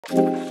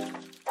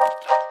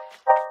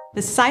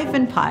The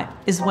siphon pot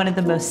is one of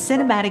the most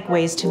cinematic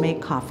ways to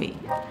make coffee,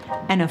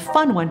 and a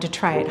fun one to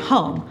try at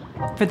home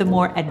for the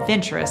more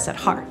adventurous at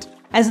heart.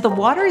 As the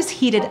water is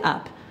heated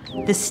up,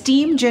 the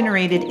steam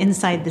generated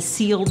inside the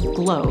sealed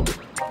globe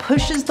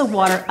pushes the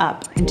water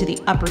up into the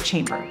upper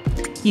chamber.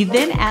 You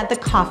then add the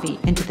coffee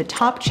into the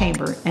top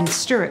chamber and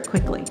stir it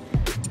quickly.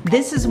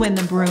 This is when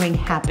the brewing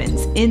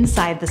happens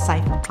inside the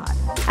siphon pot.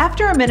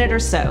 After a minute or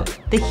so,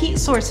 the heat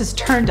source is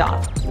turned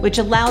off, which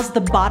allows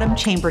the bottom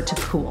chamber to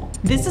cool.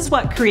 This is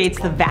what creates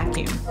the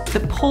vacuum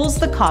that pulls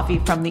the coffee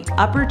from the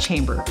upper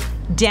chamber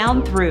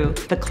down through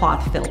the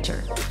cloth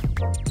filter.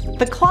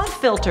 The cloth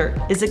filter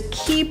is a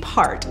key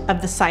part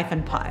of the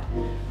siphon pot,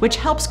 which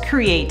helps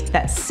create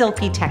that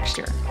silky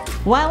texture.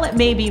 While it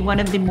may be one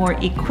of the more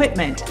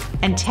equipment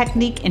and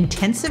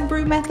technique-intensive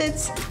brew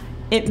methods,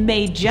 it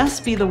may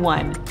just be the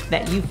one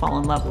that you fall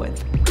in love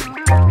with.